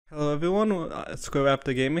Hello everyone, Square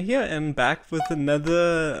Raptor Gamer here, and back with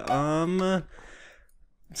another,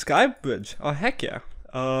 sky bridge. Oh heck yeah.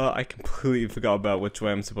 I completely forgot about which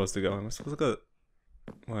way I'm supposed to go. Am I supposed to go?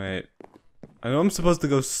 Wait. I know I'm supposed to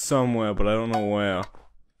go somewhere, but I don't know where. Am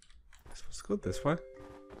I supposed to go this way?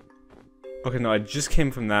 Okay, no, I just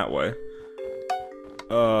came from that way.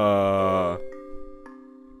 I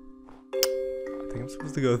think I'm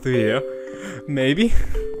supposed to go through here. Maybe?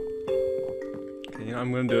 You know,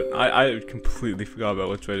 I'm gonna do it. I completely forgot about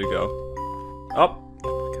which way to go. Oh,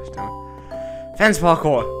 gosh damn it! Fence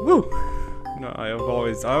parkour. Woo! No, I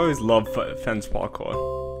always love fence parkour.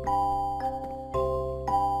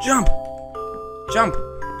 Jump, jump.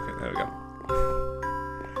 Okay, there we go.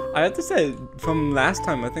 I have to say, from last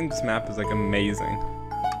time, I think this map is like amazing.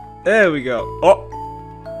 There we go. Oh.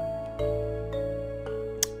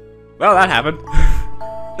 Well, that happened.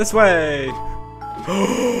 This way.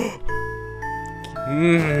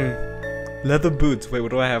 Leather boots. Wait,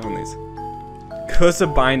 what do I have on these? Cursor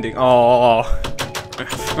binding. Oh.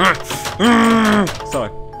 Sorry.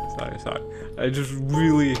 I just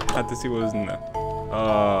really had to see what was in there.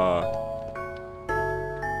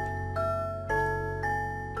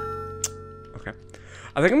 Okay.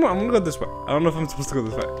 I think I'm gonna go this way. I don't know if I'm supposed to go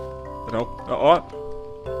this way. No.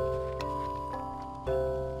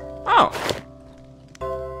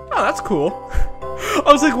 Oh, that's cool.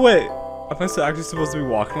 I was like, wait. Am I actually supposed to be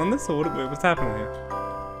walking on this, or what's happening here?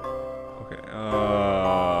 Okay,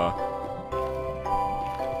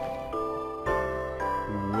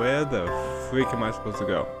 where the freak am I supposed to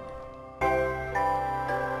go?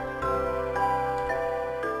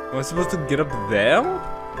 Am I supposed to get up there?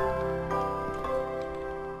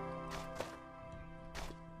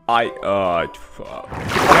 I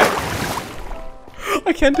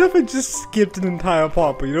can't tell if I just skipped an entire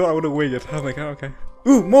part, but you know, I would've waited. I'm like, oh, okay.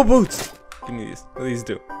 Ooh, more boots! Give me these. What do these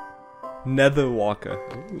do? Nether walker.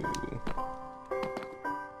 Ooh.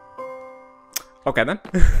 Okay then.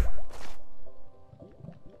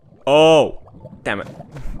 Oh! Damn it.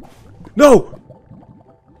 No!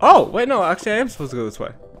 Oh, wait, no, actually I am supposed to go this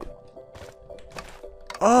way.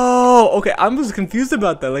 Oh, okay, I was confused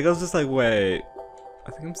about that. Like, I was just like, wait. I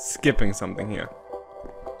think I'm skipping something here.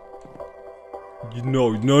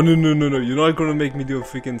 No. You're not gonna make me do a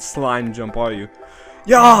freaking slime jump, are you?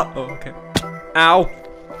 Yeah! Oh, okay. Ow!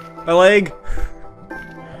 My leg!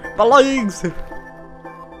 My legs!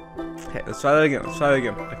 Okay, let's try that again.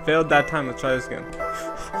 I failed that time, let's try this again.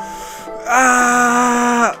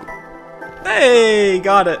 Ah! Hey!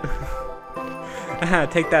 Got it!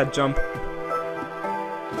 Take that jump.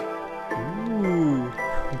 Ooh.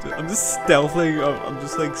 I'm just stealthily, I'm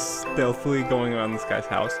just like stealthily going around this guy's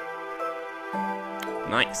house.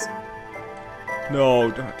 Nice. No,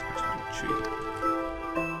 don't touch the tree.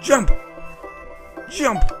 Jump!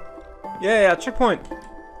 Jump! Yeah, checkpoint!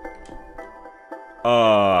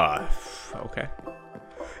 Okay.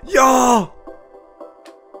 Yeah!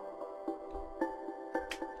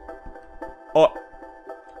 Oh!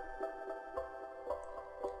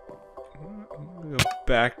 I'm gonna go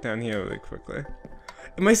back down here really quickly.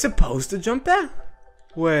 Am I supposed to jump there?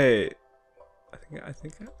 Wait. I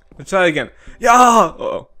think let's try it again. Yeah!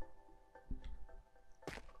 Uh-oh.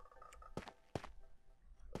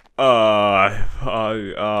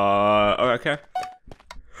 Okay.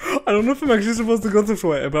 I don't know if I'm actually supposed to go this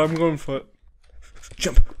way, but I'm going for it.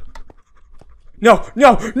 Jump! No! Gosh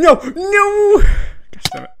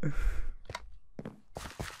damn it.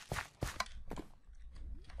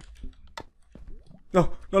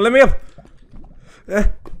 No, let me up!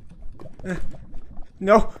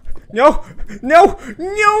 No!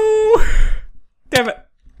 Damn it!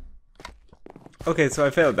 Okay, so I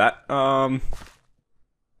failed that.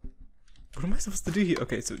 What am I supposed to do here?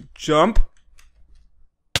 Okay, so jump.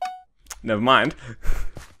 Never mind.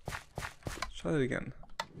 Try that again.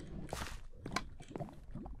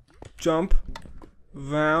 Jump.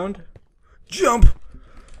 Round. Jump!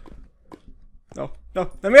 No,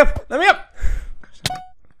 let me up!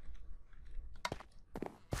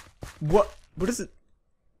 What is it?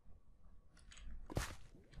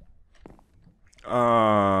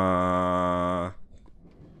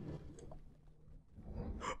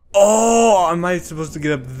 Oh, am I supposed to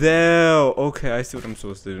get up there? Okay, I see what I'm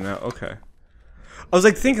supposed to do now. Okay. I was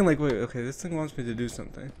like thinking like, wait, okay, this thing wants me to do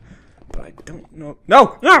something. But I don't know.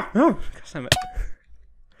 No! Gosh damn it.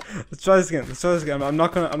 Let's try this again. I'm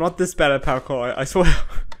not this bad at parkour, I swear.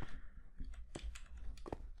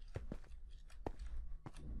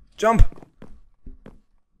 Jump!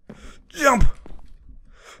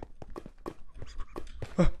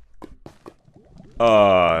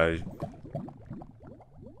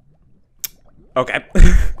 Okay.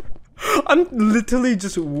 I'm literally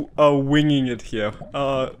just winging it here.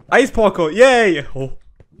 Ice parkour, yay! Oh.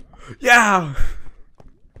 Yeah!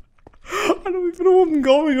 I don't even know where I'm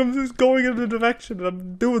going. I'm just going in a direction and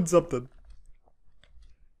I'm doing something.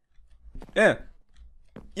 Yeah.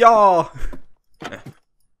 Yeah.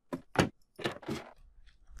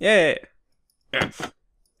 Yeah.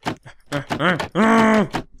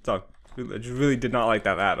 So, I just really did not like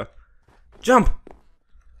that ladder. Jump!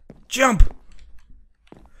 Jump!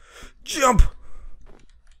 Jump!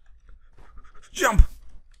 Jump!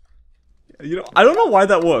 You know, I don't know why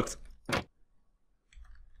that worked.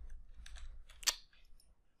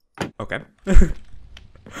 Okay.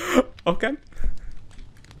 Okay.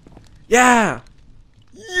 Yeah!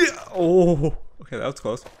 Yeah! Oh! Okay, that was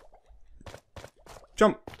close.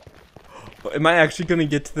 Jump! Am I actually gonna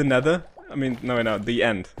get to the nether? I mean, no, the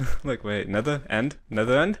end. Like, wait, nether? End?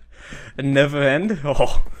 Nether end? And never end?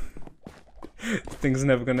 Oh. This thing's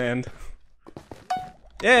never gonna end.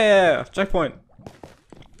 Yeah! Checkpoint!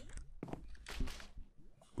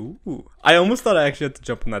 Ooh. I almost thought I actually had to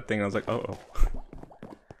jump on that thing. I was like, oh.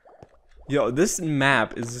 Yo, this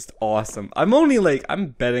map is just awesome. I'm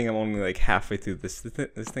betting I'm only like halfway through this.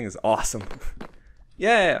 This thing is awesome.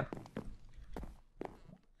 Yeah!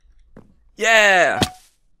 Yeah!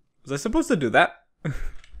 Was I supposed to do that?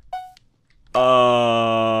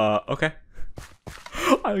 Okay.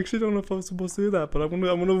 I actually don't know if I was supposed to do that, but I'm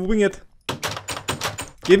gonna wing it.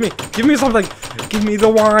 Give me something! Give me the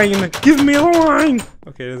wine! Give me the wine!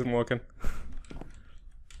 Okay, it isn't working.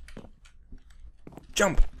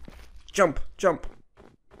 Jump! Jump! Jump!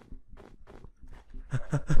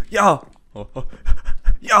 Yeah! Oh.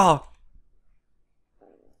 Yeah!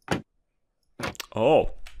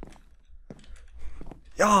 Oh.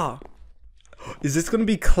 Yeah! Is this gonna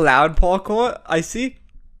be cloud parkour? I see.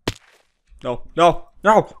 No. No.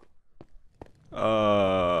 No!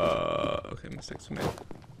 Okay, mistakes were made.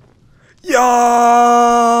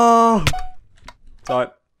 Yeah! Saw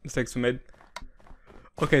it. Mistakes were made.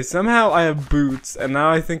 Okay, somehow I have boots, and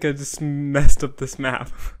now I think I just messed up this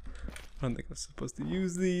map. I don't think I was supposed to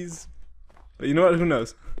use these. But you know what? Who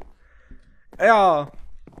knows? Yeah!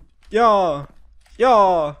 Yeah!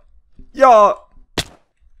 Yeah! Yeah!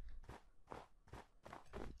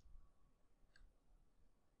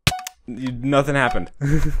 Nothing happened.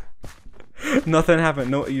 Nothing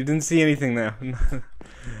happened. No, you didn't see anything there. There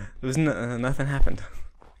was nothing happened.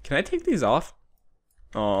 Can I take these off?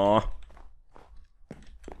 Aww.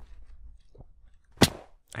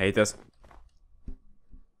 I hate this.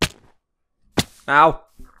 Ow.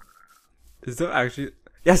 Is there actually...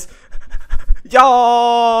 Yes!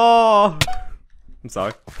 Yeah! I'm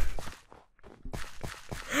sorry.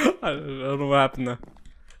 I don't know what happened there.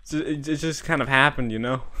 It just kind of happened, you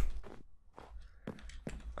know?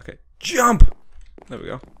 Okay. Jump! There we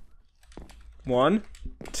go. 1,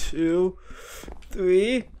 2,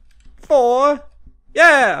 3, 4.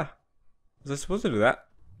 Yeah! Was I supposed to do that?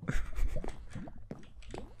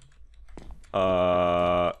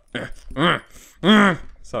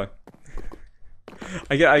 Sorry.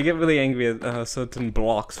 I get really angry at certain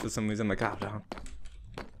blocks for some reason. I'm like, down.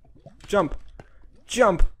 Jump!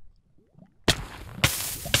 Jump!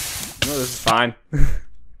 No, this is fine.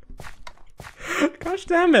 Gosh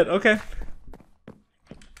damn it, okay.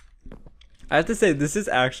 I have to say, this is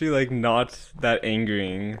actually, like, not that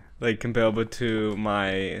angering, like, comparable to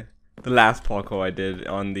the last parkour I did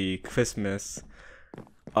on the Christmas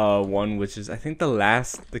one, which is, I think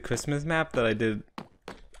the Christmas map that I did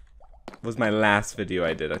was my last video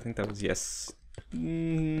I did. I think that was,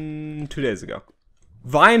 2 days ago.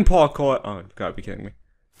 Vine parkour! Oh, you gotta be kidding me.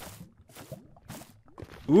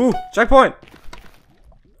 Ooh, checkpoint!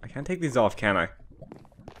 I can't take these off, can I?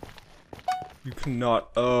 You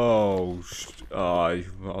cannot. Oh,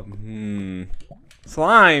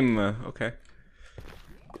 slime. Okay.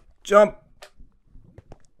 Jump.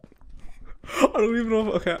 I don't even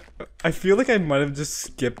know. Okay, I feel like I might have just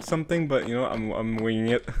skipped something, but you know, I'm winging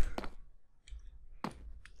it.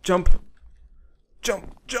 Jump.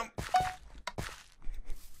 Jump. Jump.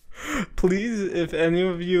 Please, if any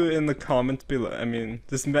of you in the comments below, I mean,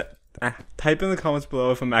 just type in the comments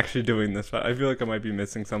below if I'm actually doing this, but I feel like I might be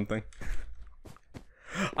missing something.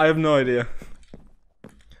 I have no idea.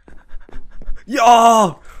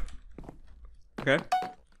 Yeah! Okay.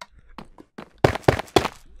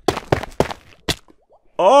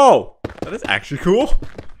 Oh! That is actually cool.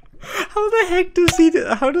 How the heck does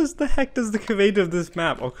does the creator of this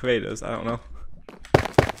map, or creators, I don't know.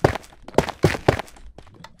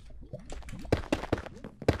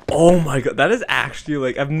 Oh my god, that is actually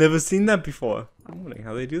like, I've never seen that before. I'm wondering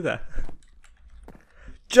how they do that.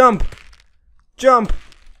 Jump! Jump!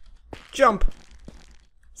 Jump.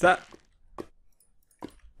 Is that?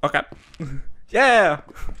 Okay. Yeah.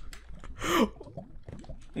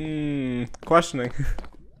 Questioning.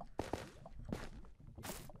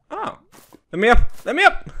 Oh. Let me up. Let me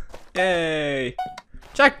up. Yay.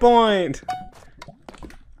 Checkpoint.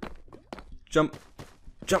 Jump.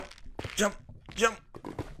 Jump. Jump. Jump.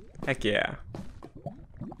 Heck yeah.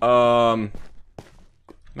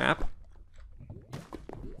 Map?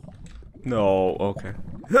 No, okay.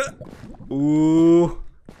 Ooh.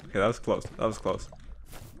 Okay, that was close. That was close.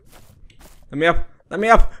 Let me up. Let me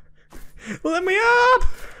up. Let me up.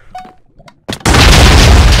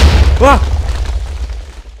 Ah!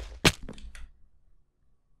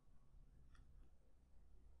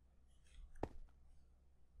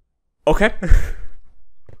 Okay.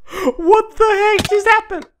 What the heck just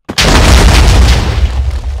happened?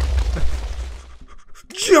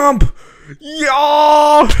 Jump!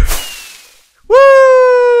 Yo!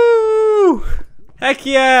 Woo! Heck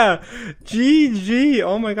yeah! GG!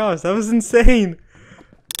 Oh my gosh, that was insane.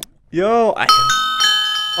 Yo,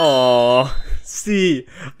 oh, C.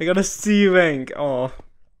 I got a C rank. Oh,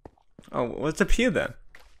 what's up here then?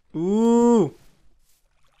 Ooh,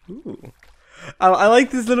 ooh. I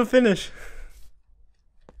like this little finish.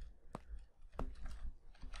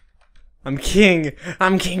 I'm king.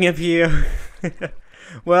 I'm king up here.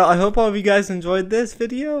 Well, I hope all of you guys enjoyed this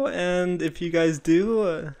video, and if you guys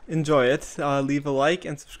do enjoy it, leave a like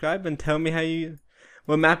and subscribe, and tell me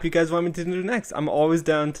what map you guys want me to do next. I'm always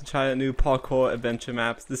down to try out new parkour adventure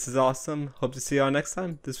maps. This is awesome. Hope to see y'all next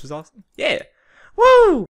time. This was awesome. Yeah. Woo!